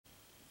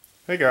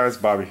Hey guys,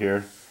 Bobby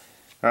here.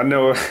 I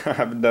know I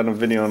haven't done a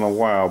video in a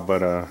while,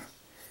 but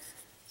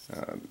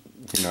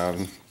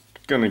I'm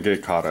gonna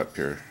get caught up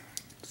here.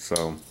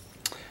 So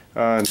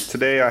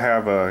today I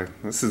have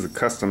this is a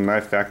custom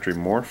knife factory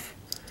Morrf,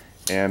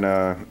 and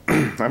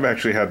I've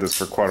actually had this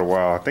for quite a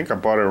while. I think I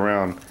bought it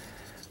around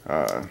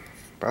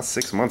about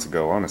 6 months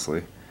ago,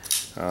 honestly.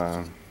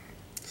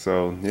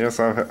 So yes,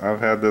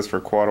 I've had this for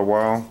quite a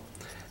while.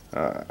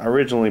 I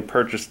originally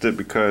purchased it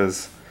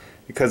because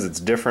it's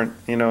different.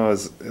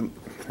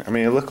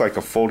 It looked like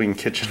a folding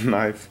kitchen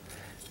knife,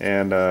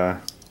 and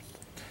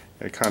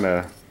it kind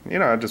of,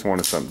 I just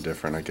wanted something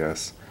different, I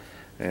guess.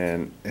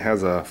 And it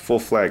has a full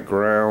flat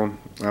ground.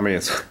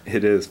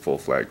 It is full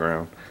flat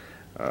ground.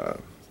 Uh,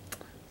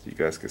 you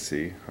guys can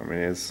see.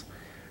 It's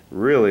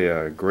really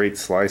a great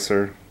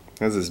slicer. It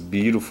has this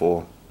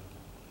beautiful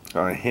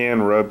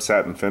hand rubbed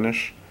satin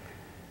finish.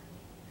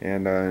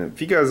 And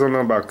if you guys don't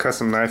know about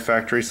Custom Knife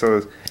Factory,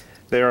 so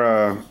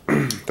they're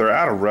they're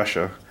out of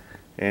Russia,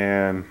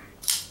 and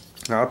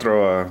I'll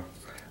throw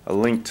a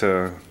link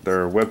to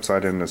their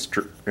website in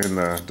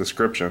the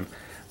description.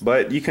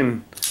 But you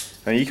can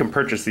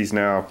purchase these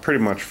now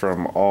pretty much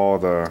from all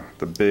the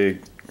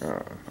big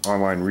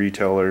online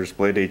retailers,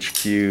 Blade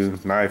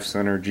HQ, Knife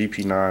Center,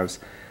 GP Knives.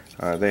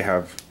 They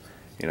have,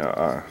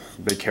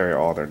 they carry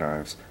all their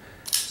knives.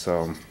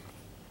 So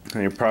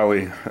you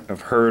probably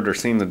have heard or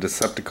seen the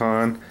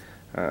Decepticon.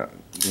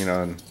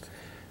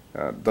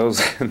 Those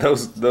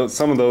those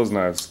some of those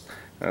knives,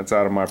 that's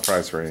out of my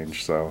price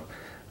range. So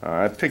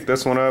I picked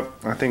this one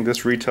up. I think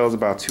this retails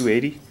about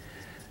 $280,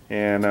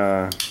 and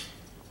for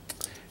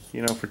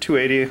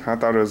 $280, I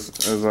thought it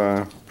was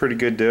a pretty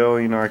good deal.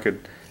 I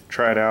could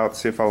try it out,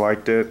 see if I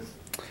liked it.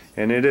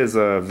 And it is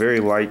a very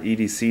light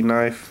EDC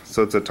knife,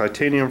 so it's a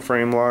titanium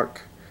frame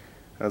lock,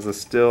 has a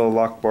steel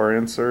lock bar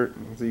insert,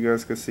 as you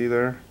guys can see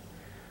there.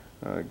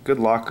 Good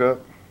lockup,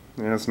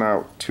 and it's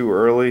not too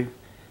early,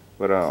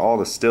 but all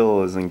the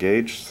steel is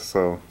engaged,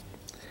 so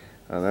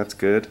that's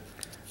good.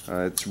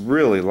 It's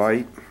really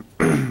light,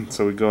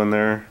 so we go in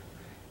there.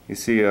 You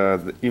see,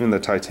 even the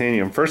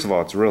titanium. First of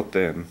all, it's real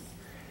thin,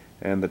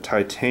 and the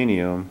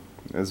titanium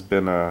has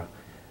been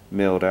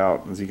milled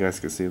out, as you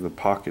guys can see the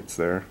pockets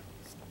there.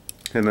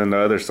 And then the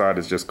other side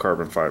is just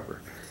carbon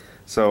fiber.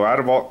 So out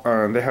of all,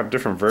 they have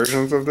different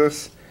versions of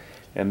this,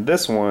 and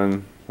this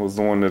one was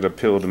the one that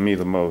appealed to me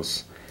the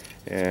most.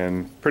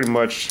 And pretty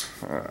much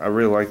I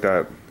really like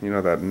that,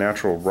 that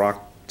natural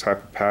rock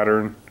type of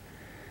pattern,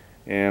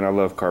 and I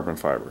love carbon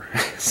fiber.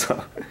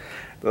 So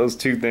those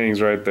two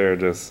things right there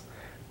just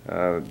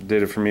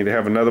did it for me. They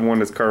have another one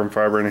that's carbon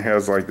fiber, and it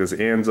has like this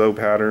Anzo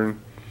pattern.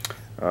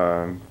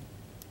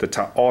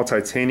 The all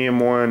titanium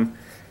one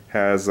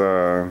has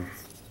kind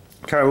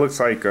of looks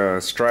like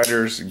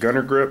Strider's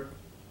gunner grip.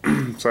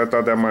 So I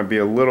thought that might be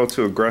a little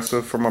too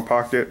aggressive for my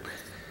pocket,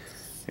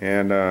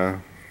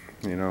 and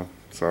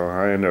so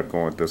I ended up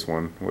going with this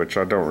one, which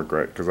I don't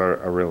regret, because I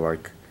really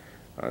like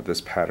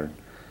this pattern.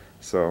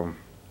 So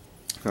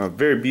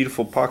very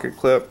beautiful pocket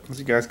clip, as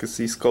you guys can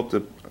see,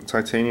 sculpted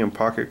titanium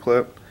pocket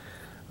clip.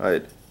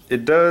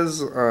 It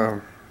does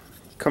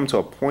come to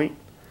a point,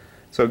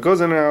 so it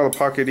goes in and out of the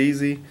pocket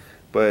easy,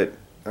 but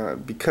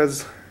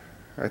because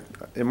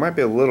it might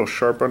be a little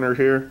sharp under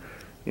here,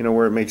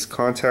 where it makes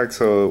contact,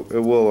 so it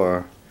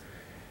will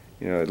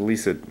at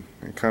least it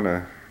kind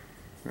of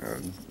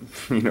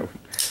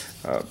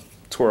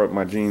tore up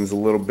my jeans a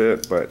little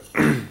bit. But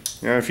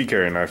if you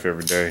carry a knife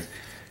every day,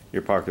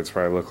 your pockets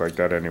probably look like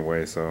that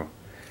anyway, so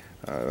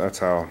that's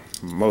how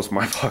most of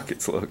my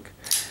pockets look.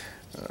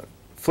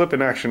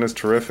 Flipping action is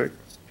terrific,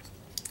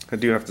 I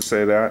do have to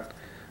say that.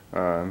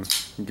 You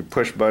can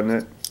push button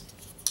it,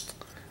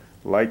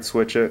 light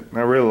switch it. I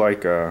really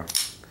like the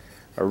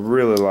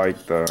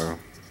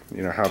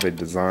how they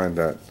designed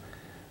that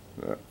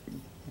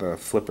the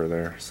flipper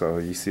there. So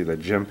you see the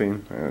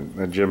jimping, and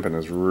the jimping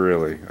is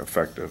really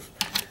effective.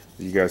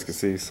 You guys can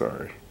see,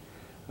 sorry.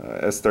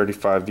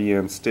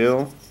 S35VN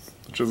steel,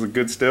 which is a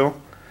good steel.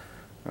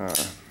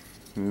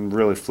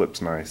 Really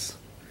flips nice,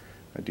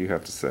 I do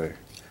have to say.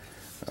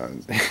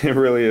 It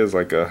really is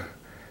like a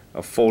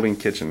folding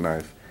kitchen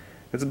knife.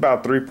 It's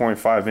about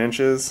 3.5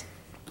 inches.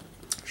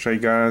 I'll show you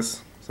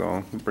guys. So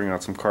I'll bring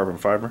out some carbon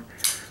fiber.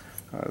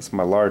 It's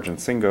my large and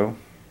Singo.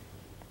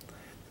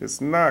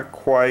 It's not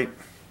quite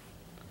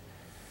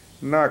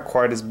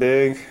as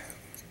big.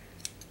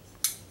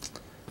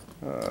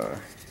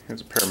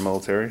 Here's a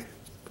paramilitary.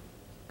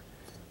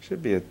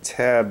 Should be a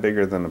tad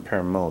bigger than a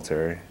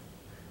paramilitary.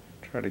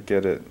 Try to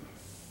get it.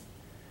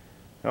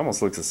 It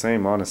almost looks the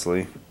same,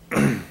 honestly.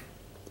 And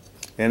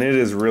it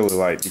is really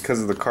light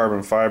because of the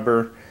carbon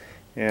fiber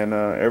and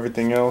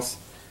everything else.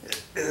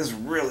 It is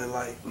really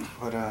light.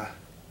 But let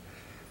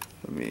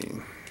me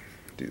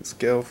do the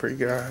scale for you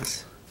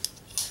guys.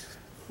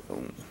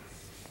 Boom.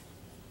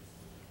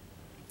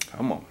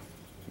 Come on.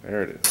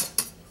 There it is.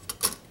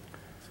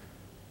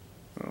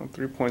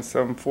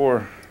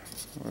 3.74.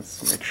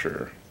 Let's make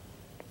sure.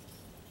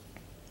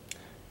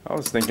 I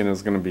was thinking it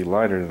was going to be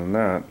lighter than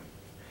that.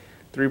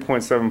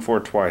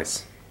 3.74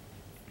 twice.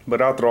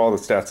 But I'll throw all the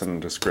stats in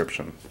the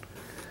description.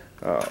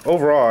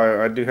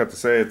 Overall, I do have to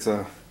say it's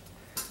a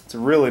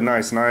really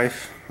nice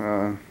knife.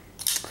 I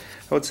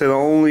would say the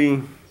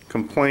only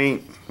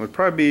complaint would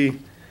probably be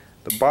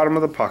the bottom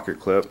of the pocket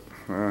clip.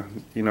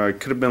 You know, it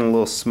could have been a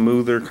little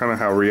smoother, kind of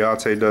how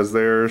Riate does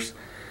theirs.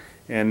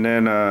 And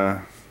then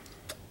I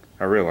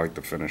really like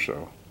the finish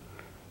though.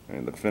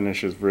 And the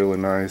finish is really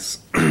nice.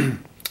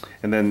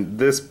 And then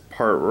this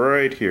part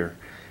right here,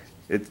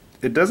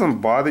 it doesn't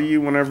bother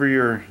you whenever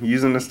you're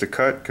using this to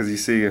cut, because you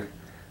see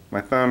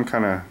my thumb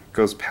kind of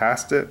goes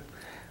past it.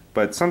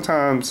 But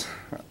sometimes,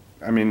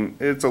 I mean,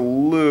 it's a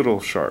little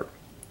sharp.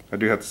 I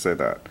do have to say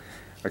that.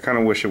 I kind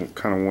of wish it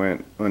kind of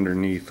went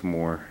underneath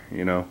more,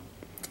 you know.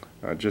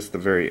 Just the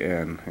very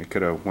end. It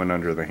could have went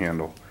under the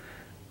handle.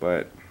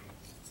 But,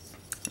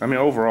 I mean,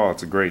 overall,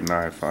 it's a great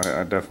knife.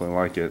 I definitely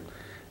like it.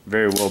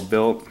 Very well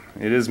built.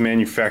 It is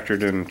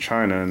manufactured in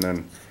China and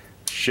then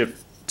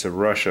shipped to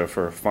Russia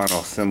for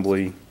final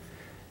assembly.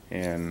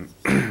 And,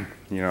 you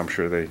know, I'm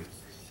sure they,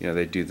 you know,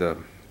 they do the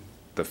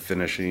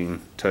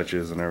finishing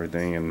touches and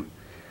everything.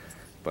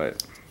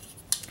 But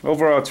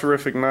overall, a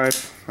terrific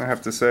knife, I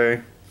have to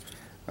say.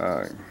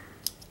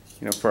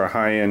 You know, for a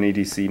high-end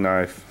EDC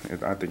knife,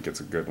 I think it's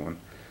a good one.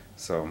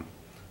 So,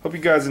 hope you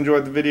guys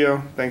enjoyed the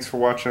video. Thanks for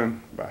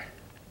watching. Bye.